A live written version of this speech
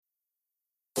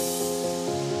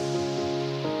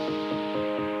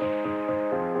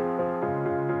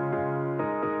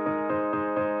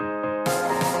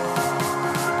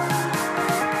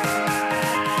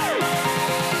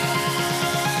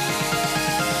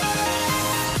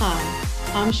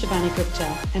I'm Shivani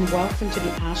Gupta and welcome to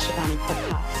the Ask Shivani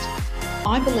podcast.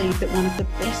 I believe that one of the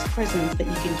best presents that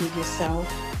you can give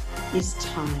yourself is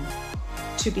time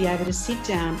to be able to sit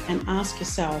down and ask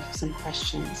yourself some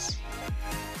questions.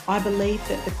 I believe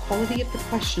that the quality of the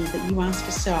questions that you ask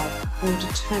yourself will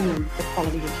determine the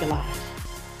quality of your life.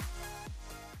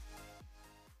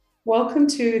 Welcome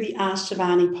to the Ask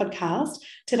Shivani podcast.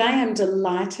 Today I'm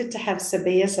delighted to have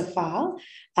Sabia Safar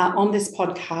on this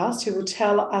podcast, who will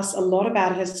tell us a lot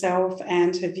about herself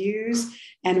and her views,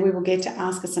 and we will get to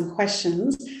ask her some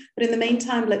questions. But in the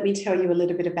meantime, let me tell you a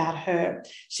little bit about her.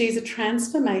 She's a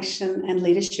transformation and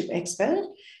leadership expert.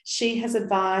 She has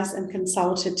advised and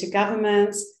consulted to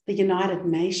governments, the United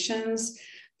Nations,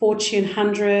 Fortune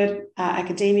 100,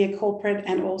 academia, corporate,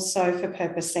 and also for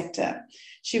purpose sector.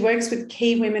 She works with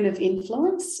key women of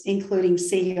influence, including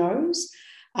CEOs,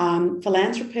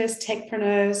 philanthropists,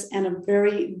 techpreneurs, and a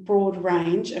very broad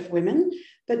range of women,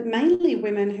 but mainly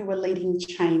women who are leading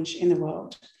change in the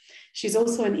world. She's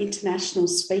also an international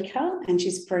speaker, and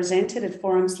she's presented at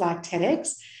forums like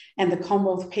TEDx and the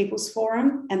Commonwealth People's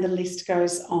Forum, and the list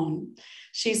goes on.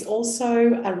 She's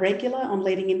also a regular on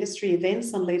leading industry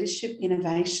events on leadership,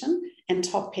 innovation, and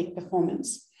top peak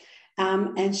performance.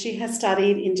 And she has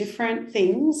studied in different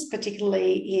things,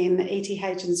 particularly in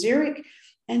ETH and Zurich,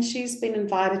 and she's been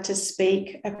invited to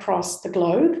speak across the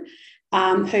globe.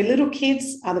 Her little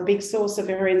kids are the big source of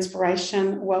her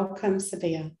inspiration. Welcome,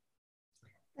 Sabia.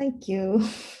 Thank you.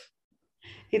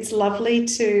 It's lovely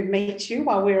to meet you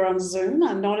while we're on Zoom.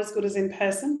 I'm not as good as in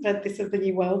person, but this is the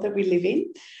new world that we live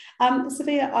in.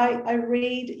 Sabia, I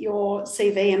read your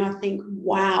CV and I think,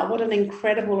 wow, what an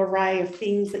incredible array of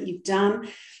things that you've done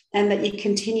and that you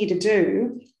continue to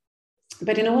do.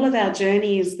 But in all of our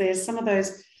journeys, there's some of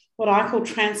those, what I call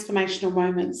transformational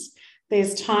moments.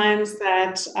 There's times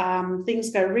that things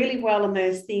go really well and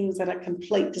there's things that are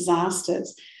complete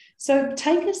disasters. So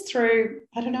take us through,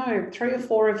 3 or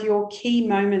 4 of your key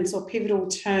moments or pivotal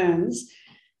turns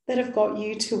that have got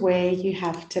you to where you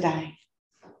have today.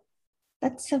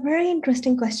 That's a very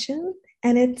interesting question.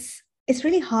 And it's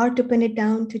really hard to pin it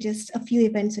down to just a few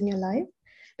events in your life,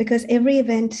 because every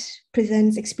event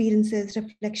presents experiences,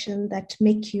 reflection that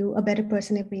make you a better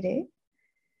person every day.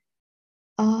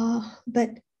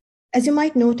 But as you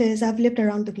might notice, I've lived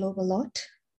around the globe a lot.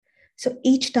 So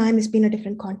each time has been a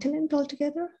different continent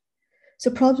altogether.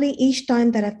 So probably each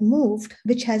time that I've moved,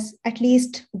 which has at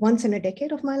least once in a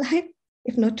decade of my life,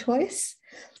 if not twice,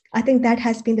 I think that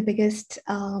has been the biggest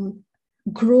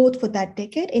growth for that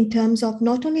decade in terms of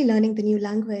not only learning the new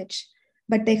language,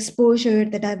 but the exposure,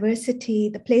 the diversity,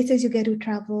 the places you get to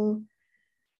travel.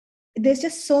 There's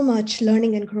just so much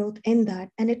learning and growth in that.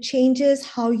 And it changes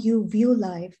how you view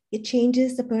life. It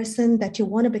changes the person that you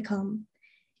want to become.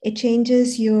 It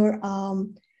changes your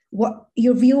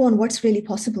view on what's really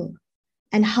possible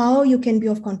and how you can be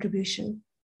of contribution.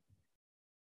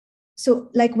 So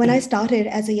like when I started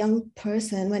as a young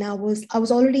person, when I was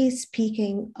already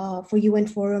speaking for UN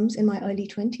forums in my early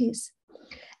 20s.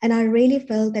 And I really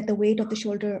felt that the weight of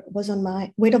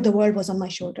the world was on my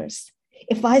shoulders.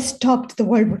 If I stopped, the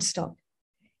world would stop.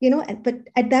 But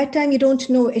at that time, you don't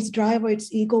know its drive or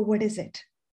its ego, what is it?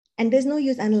 And there's no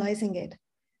use analyzing it.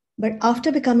 But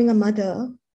after becoming a mother,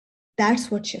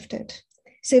 that's what shifted.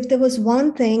 So if there was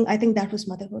one thing, I think that was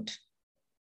motherhood.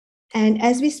 And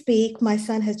as we speak, my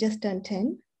son has just turned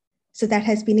 10. So that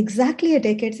has been exactly a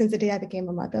decade since the day I became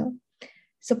a mother.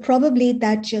 So probably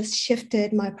that just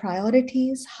shifted my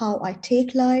priorities, how I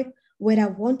take life, where I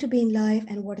want to be in life,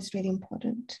 and what is really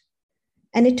important.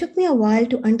 And it took me a while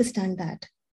to understand that.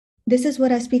 This is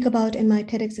what I speak about in my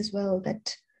TEDx as well,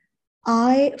 that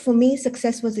for me,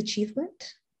 success was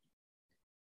achievement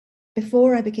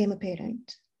before I became a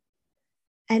parent.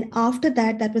 And after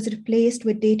that, that was replaced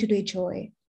with day-to-day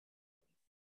joy,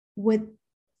 with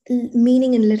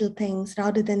meaning in little things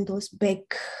rather than those big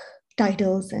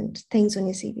titles and things on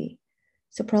your CV.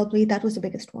 So probably that was the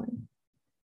biggest one.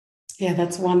 Yeah,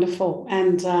 that's wonderful.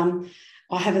 And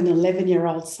I have an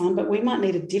 11-year-old son, but we might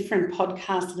need a different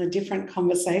podcast and a different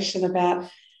conversation about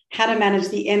how to manage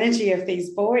the energy of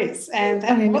these boys and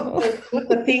what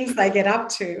the things they get up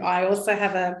to. I also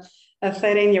have a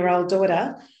 13-year-old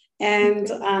daughter,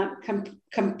 and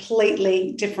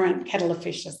completely different kettle of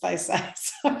fish, as they say.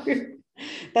 So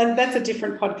that's a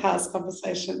different podcast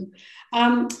conversation.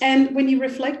 And when you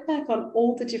reflect back on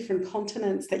all the different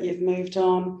continents that you've moved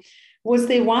on, was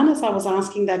there one, as I was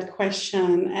asking that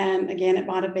question, and again, it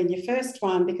might have been your first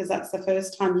one because that's the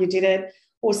first time you did it,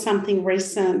 or something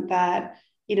recent that,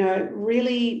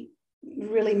 really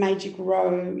made you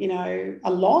grow,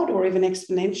 a lot or even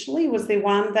exponentially? Was there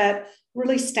one that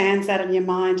really stands out in your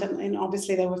mind? And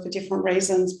obviously they were for different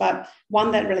reasons, but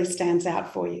one that really stands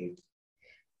out for you.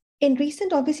 In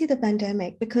recent, obviously the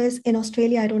pandemic, because in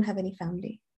Australia, I don't have any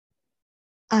family.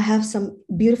 I have some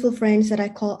beautiful friends that I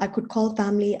could call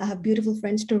family. I have beautiful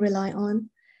friends to rely on.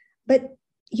 But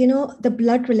the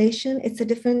blood relation, it's a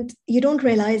different, you don't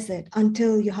realize it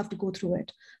until you have to go through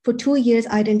it. For 2 years,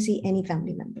 I didn't see any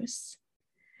family members.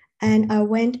 And I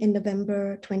went in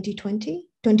November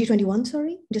 2021,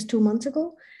 sorry, just 2 months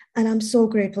ago. And I'm so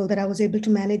grateful that I was able to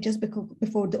manage just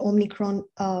before the Omicron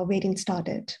variant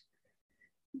started.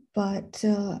 But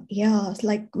it's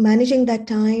like managing that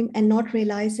time and not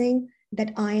realizing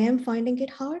that I am finding it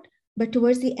hard. But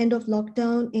towards the end of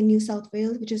lockdown in New South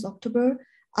Wales, which is October,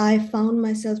 I found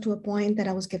myself to a point that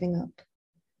I was giving up.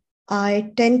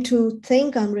 I tend to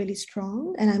think I'm really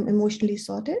strong and I'm emotionally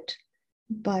sorted,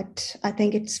 but I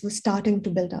think it was starting to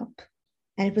build up.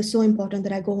 And it was so important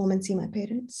that I go home and see my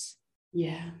parents.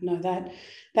 Yeah, no,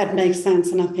 that makes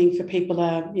sense. And I think for people,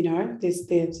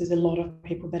 there's a lot of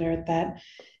people that are at that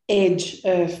edge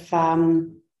of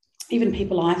even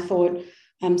people I thought,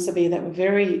 Sabia, that were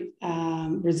very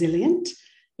resilient.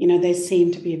 They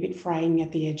seem to be a bit fraying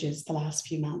at the edges the last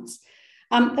few months.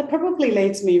 That probably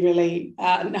leads me really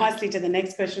nicely to the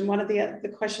next question. One of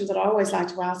the questions that I always like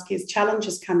to ask is,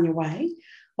 challenges come your way.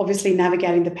 Obviously,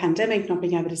 navigating the pandemic, not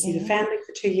being able to see the family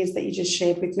for 2 years that you just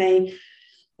shared with me.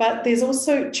 But there's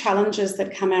also challenges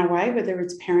that come our way, whether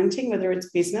it's parenting, whether it's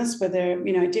business, whether,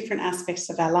 different aspects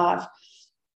of our life.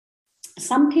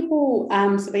 Some people,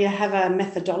 Sabia, have a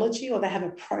methodology or they have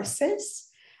a process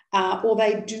or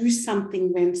they do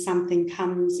something when something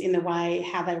comes in the way,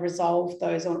 how they resolve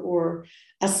those or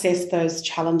assess those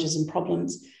challenges and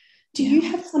problems. Do you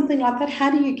have something like that? How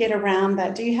do you get around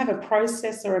that? Do you have a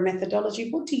process or a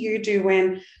methodology? What do you do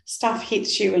when stuff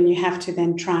hits you and you have to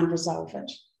then try and resolve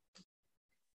it?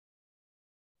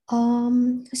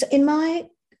 So in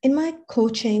my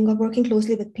coaching or working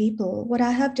closely with people, what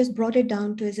I have just brought it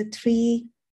down to is a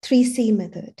 3C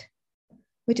method,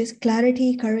 which is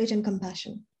clarity, courage, and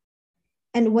compassion.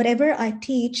 And whatever I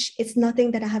teach, it's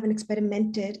nothing that I haven't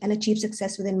experimented and achieved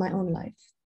success within my own life.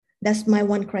 That's my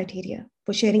one criteria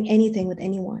for sharing anything with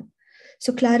anyone.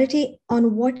 So clarity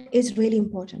on what is really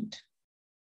important.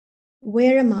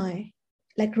 Where am I?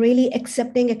 Like really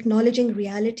accepting, acknowledging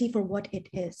reality for what it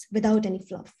is without any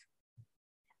fluff.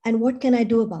 And what can I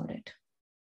do about it?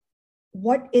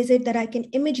 What is it that I can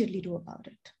immediately do about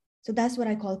it? So that's what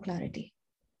I call clarity.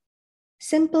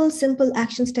 Simple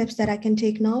action steps that I can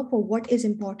take now for what is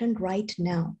important right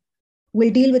now.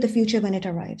 We'll deal with the future when it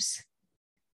arrives.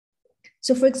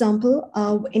 So for example,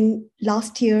 in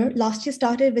last year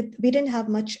started with, we didn't have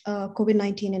much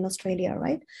COVID-19 in Australia,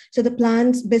 right? So the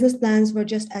business plans were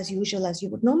just as usual as you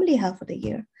would normally have for the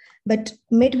year. But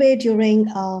midway during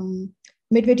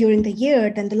the year,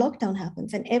 then the lockdown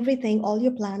happens and everything, all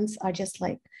your plans are just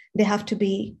like, they have to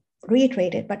be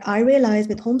reiterated. But I realized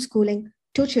with homeschooling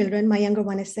 2 children, my younger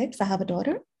one is 6, I have a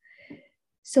daughter.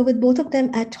 So with both of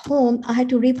them at home, I had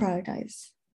to reprioritize.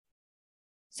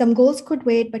 Some goals could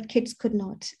wait, but kids could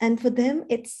not. And for them,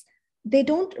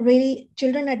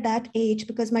 children at that age,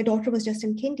 because my daughter was just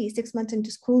in kindy, 6 months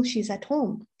into school, she's at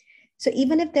home. So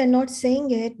even if they're not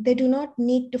saying it, they do not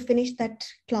need to finish that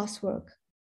classwork.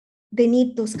 They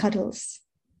need those cuddles.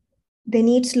 They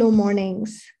need slow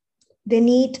mornings. They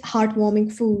need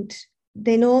heartwarming food.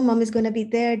 They know mom is going to be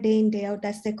there day in, day out.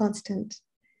 That's their constant.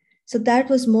 So that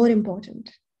was more important.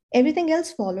 Everything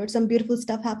else followed. Some beautiful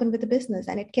stuff happened with the business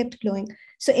and it kept glowing.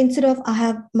 So instead of, I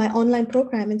have my online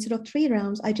program, instead of 3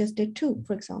 rounds, I just did 2,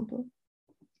 for example.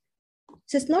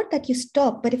 So it's not that you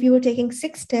stop, but if you were taking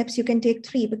 6 steps, you can take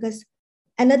 3 because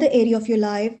another area of your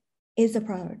life is a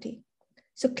priority.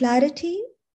 So clarity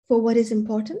for what is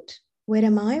important. Where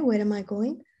am I? Where am I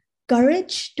going?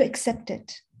 Courage to accept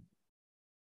it,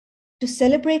 to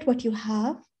celebrate what you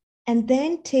have, and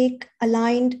then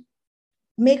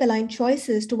make aligned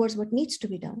choices towards what needs to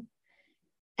be done.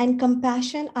 And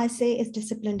compassion, I say, is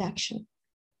disciplined action.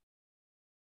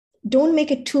 Don't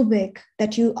make it too big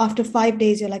that you, after 5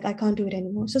 days, you're like, I can't do it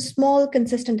anymore. So small,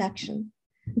 consistent action,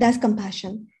 that's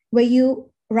compassion, where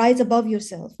you rise above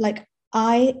yourself. Like,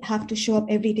 I have to show up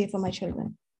every day for my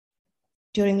children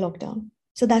during lockdown.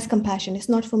 So that's compassion. It's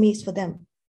not for me, it's for them.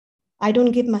 I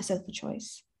don't give myself a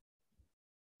choice.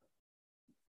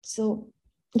 So,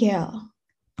 yeah.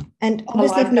 And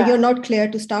obviously, if you're not clear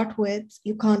to start with,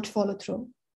 you can't follow through.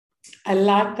 I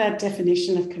like that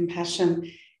definition of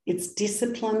compassion. It's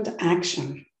disciplined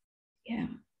action. Yeah.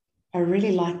 I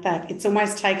really like that. It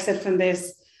almost takes it from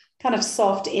this kind of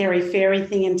soft, airy, fairy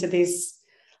thing into this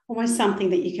almost something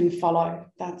that you can follow.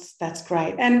 That's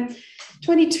great. And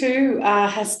 22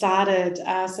 has started,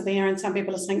 Sabia, and some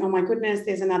people are saying, oh my goodness,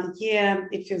 there's another year.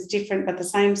 It feels different, but the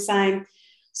same.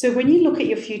 So when you look at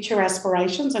your future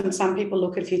aspirations, and some people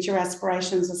look at future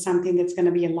aspirations as something that's going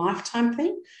to be a lifetime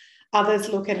thing, others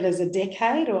look at it as a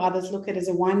decade, or others look at it as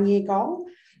a 1-year goal.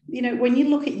 You know, when you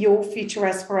look at your future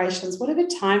aspirations, whatever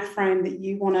time frame that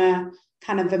you want to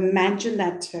kind of imagine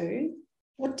that to,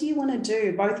 what do you want to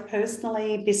do, both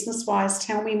personally, business-wise?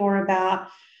 Tell me more about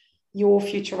your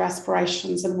future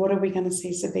aspirations and what are we going to see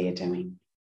Sabia doing?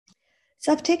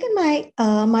 So I've taken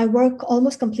my work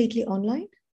almost completely online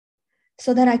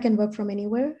so that I can work from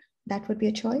anywhere. That would be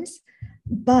a choice.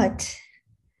 But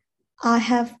I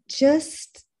have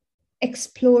just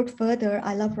explored further.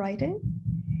 I love writing.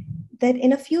 That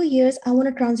in a few years, I want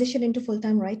to transition into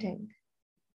full-time writing.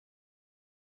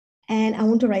 And I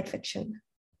want to write fiction.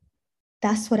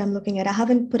 That's what I'm looking at. I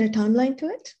haven't put a timeline to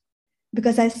it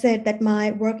because I said that my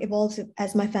work evolves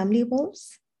as my family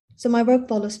evolves. So my work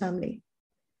follows family.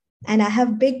 And I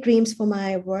have big dreams for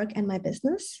my work and my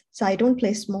business. So I don't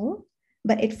play small,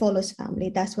 but it follows family.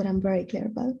 That's what I'm very clear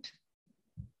about.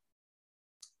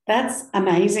 That's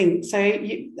amazing. So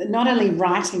you not only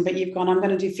writing, but you've gone, I'm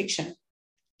going to do fiction.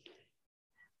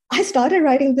 I started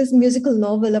writing this musical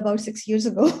novel about 6 years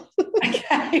ago.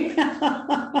 Okay.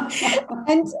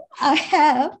 And I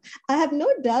have no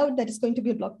doubt that it's going to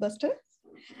be a blockbuster.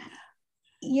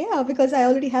 Yeah, because I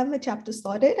already have my chapter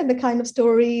started and the kind of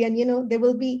story, and there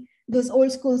will be those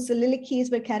old school soliloquies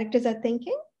where characters are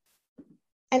thinking.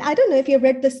 And I don't know if you've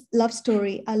read this love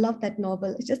story. I love that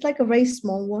novel. It's just like a very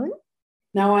small one.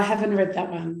 No, I haven't read that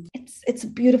one. It's a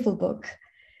beautiful book.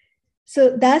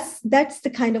 So that's the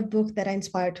kind of book that I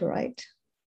inspired to write.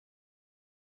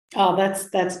 Oh,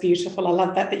 that's beautiful. I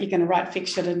love that you're going to write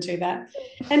fiction and do that.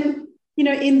 And,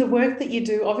 in the work that you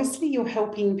do, obviously you're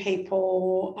helping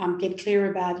people get clear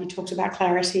about, you talked about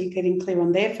clarity, getting clear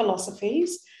on their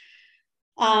philosophies.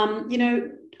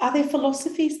 Are there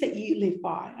philosophies that you live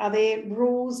by? Are there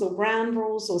rules or ground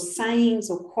rules or sayings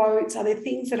or quotes? Are there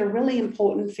things that are really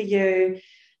important for you,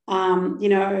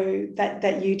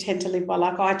 that you tend to live by?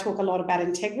 Like I talk a lot about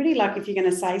integrity. Like if you're going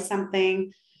to say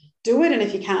something, do it. And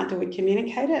if you can't do it,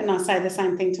 communicate it. And I say the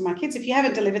same thing to my kids. If you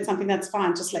haven't delivered something, that's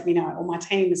fine. Just let me know, or my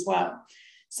team as well.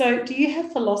 So do you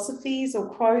have philosophies or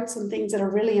quotes and things that are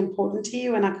really important to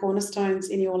you and are cornerstones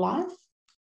in your life?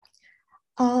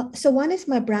 So one is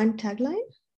my brand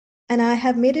tagline. And I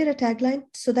have made it a tagline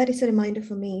so that it's a reminder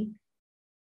for me,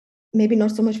 maybe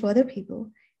not so much for other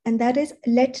people. And that is,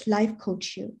 let life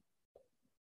coach you.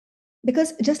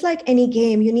 Because just like any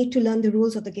game, you need to learn the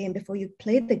rules of the game before you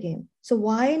play the game. So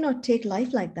why not take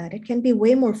life like that? It can be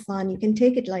way more fun. You can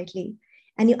take it lightly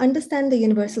and you understand the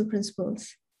universal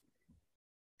principles.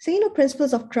 So,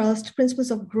 principles of trust, principles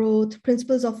of growth,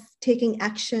 principles of taking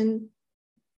action.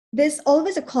 There's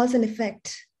always a cause and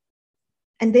effect.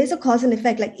 And there's a cause and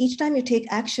effect. Like each time you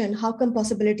take action, how come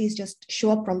possibilities just show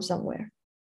up from somewhere?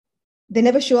 They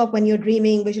never show up when you're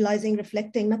dreaming, visualizing,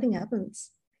 reflecting. Nothing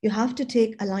happens. You have to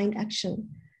take aligned action,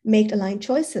 make aligned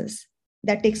choices.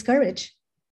 That takes courage.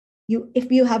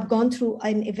 If you have gone through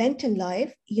an event in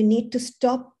life, you need to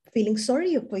stop feeling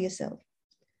sorry for yourself.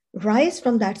 Rise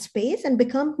from that space and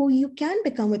become who you can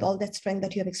become with all that strength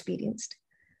that you have experienced.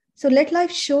 So let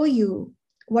life show you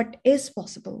what is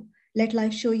possible. Let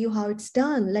life show you how it's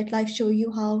done. Let life show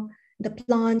you how the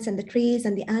plants and the trees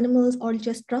and the animals all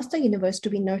just trust the universe to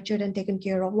be nurtured and taken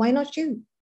care of. Why not you?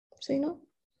 So,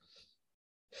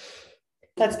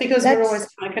 That's because we're always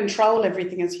trying to control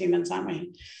everything as humans, aren't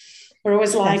we? We're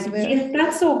always like, yes,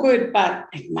 that's all good, but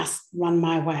it must run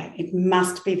my way. It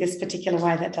must be this particular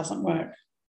way. That doesn't work.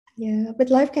 Yeah, but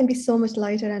life can be so much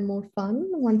lighter and more fun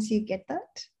once you get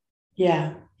that.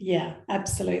 Yeah,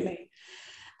 absolutely.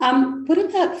 What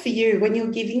about for you when you're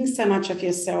giving so much of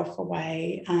yourself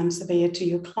away, Sabia, to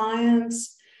your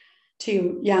clients, to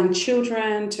your young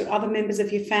children, to other members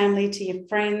of your family, to your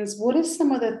friends? What are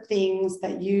some of the things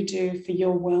that you do for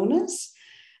your wellness,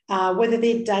 whether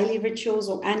they're daily rituals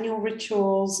or annual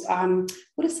rituals?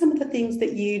 What are some of the things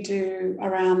that you do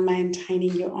around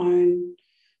maintaining your own,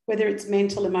 whether it's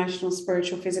mental, emotional,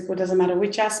 spiritual, physical, doesn't matter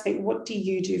which aspect? What do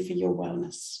you do for your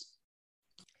wellness?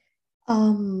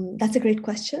 That's a great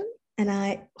question. And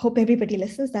I hope everybody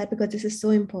listens that because this is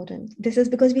so important. This is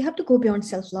because we have to go beyond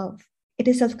self-love. It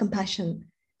is self-compassion.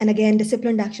 And again,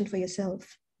 disciplined action for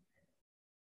yourself.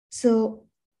 So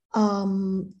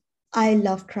I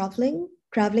love traveling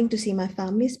to see my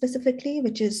family specifically,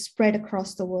 which is spread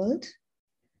across the world.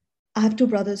 I have 2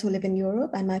 brothers who live in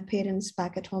Europe and my parents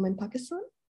back at home in Pakistan.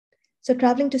 So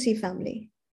traveling to see family.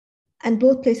 And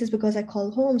both places because I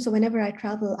call home. So whenever I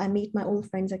travel, I meet my old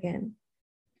friends again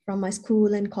from my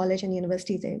school and college and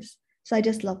university days. So I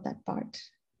just love that part.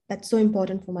 That's so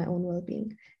important for my own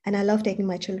well-being. And I love taking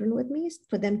my children with me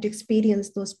for them to experience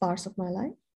those parts of my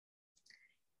life.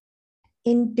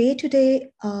 In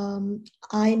day-to-day,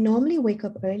 I normally wake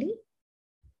up early,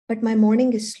 but my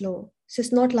morning is slow. So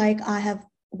it's not like I have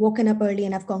woken up early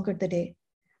and I've conquered the day.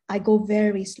 I go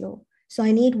very slow. So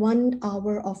I need 1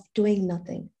 hour of doing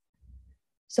nothing.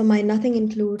 So my nothing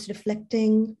includes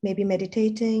reflecting, maybe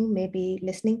meditating, maybe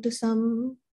listening to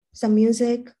some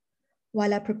music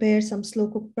while I prepare some slow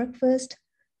cooked breakfast.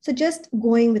 So just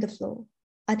going with the flow.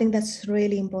 I think that's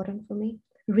really important for me.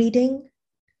 Reading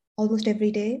almost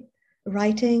every day,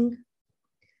 writing.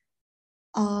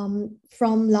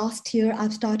 From last year,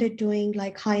 I've started doing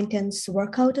like high intense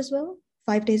workout as well,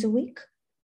 5 days a week.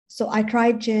 So I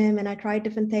tried gym and I tried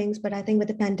different things, but I think with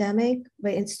the pandemic,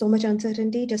 where it's so much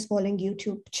uncertainty, just following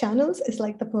YouTube channels is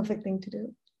like the perfect thing to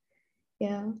do.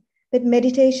 Yeah. With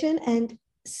meditation, and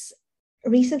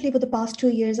recently for the past 2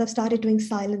 years, I've started doing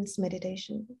silence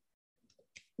meditation,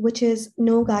 which is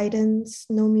no guidance,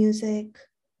 no music,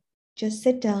 just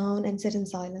sit down and sit in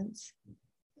silence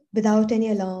without any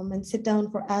alarm, and sit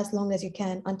down for as long as you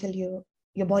can until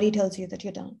your body tells you that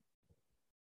you're done.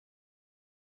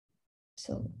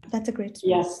 So that's a great space.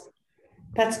 Yes,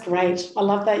 that's great. I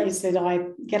love that you said I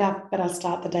get up, but I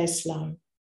start the day slow.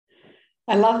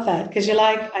 I love that because you're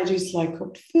like, I do slow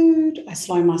cooked food. I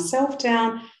slow myself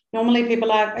down. Normally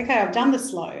people are like, okay, I've done the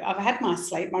slow. I've had my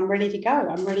sleep. I'm ready to go.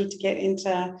 I'm ready to get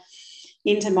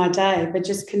into my day. But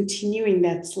just continuing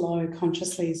that slow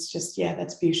consciously is just, yeah,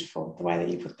 that's beautiful, the way that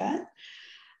you put that.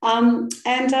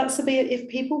 Sabia, if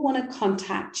people want to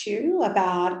contact you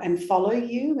about and follow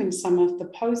you in some of the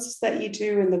posts that you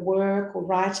do and the work or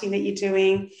writing that you're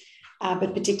doing,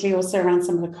 but particularly also around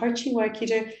some of the coaching work you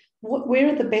do,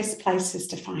 where are the best places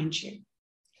to find you?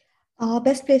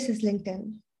 Best place is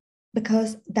LinkedIn,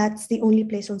 because that's the only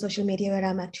place on social media where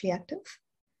I'm actually active.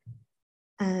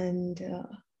 And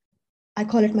I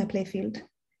call it my playfield.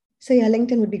 So yeah,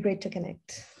 LinkedIn would be great to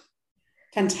connect.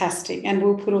 Fantastic. And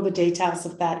we'll put all the details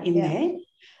of that in there.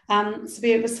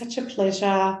 Sabia, it was such a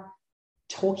pleasure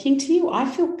talking to you. I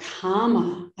feel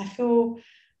calmer. I feel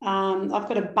I've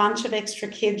got a bunch of extra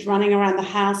kids running around the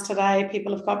house today.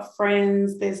 People have got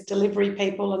friends. There's delivery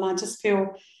people. And I just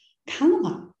feel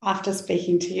calmer after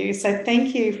speaking to you. So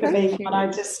thank you for being on.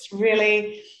 I just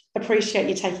really appreciate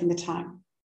you taking the time.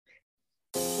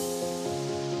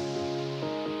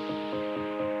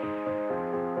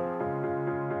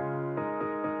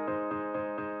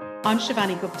 I'm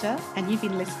Shivani Gupta, and you've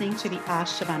been listening to the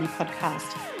Ask Shivani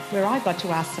podcast, where I got to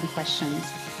ask some questions.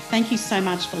 Thank you so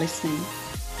much for listening.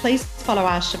 Please follow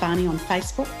Ask Shivani on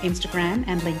Facebook, Instagram,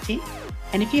 and LinkedIn.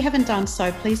 And if you haven't done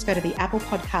so, please go to the Apple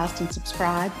Podcast and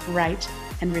subscribe, rate,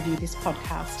 and review this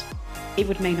podcast. It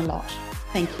would mean a lot.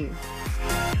 Thank you.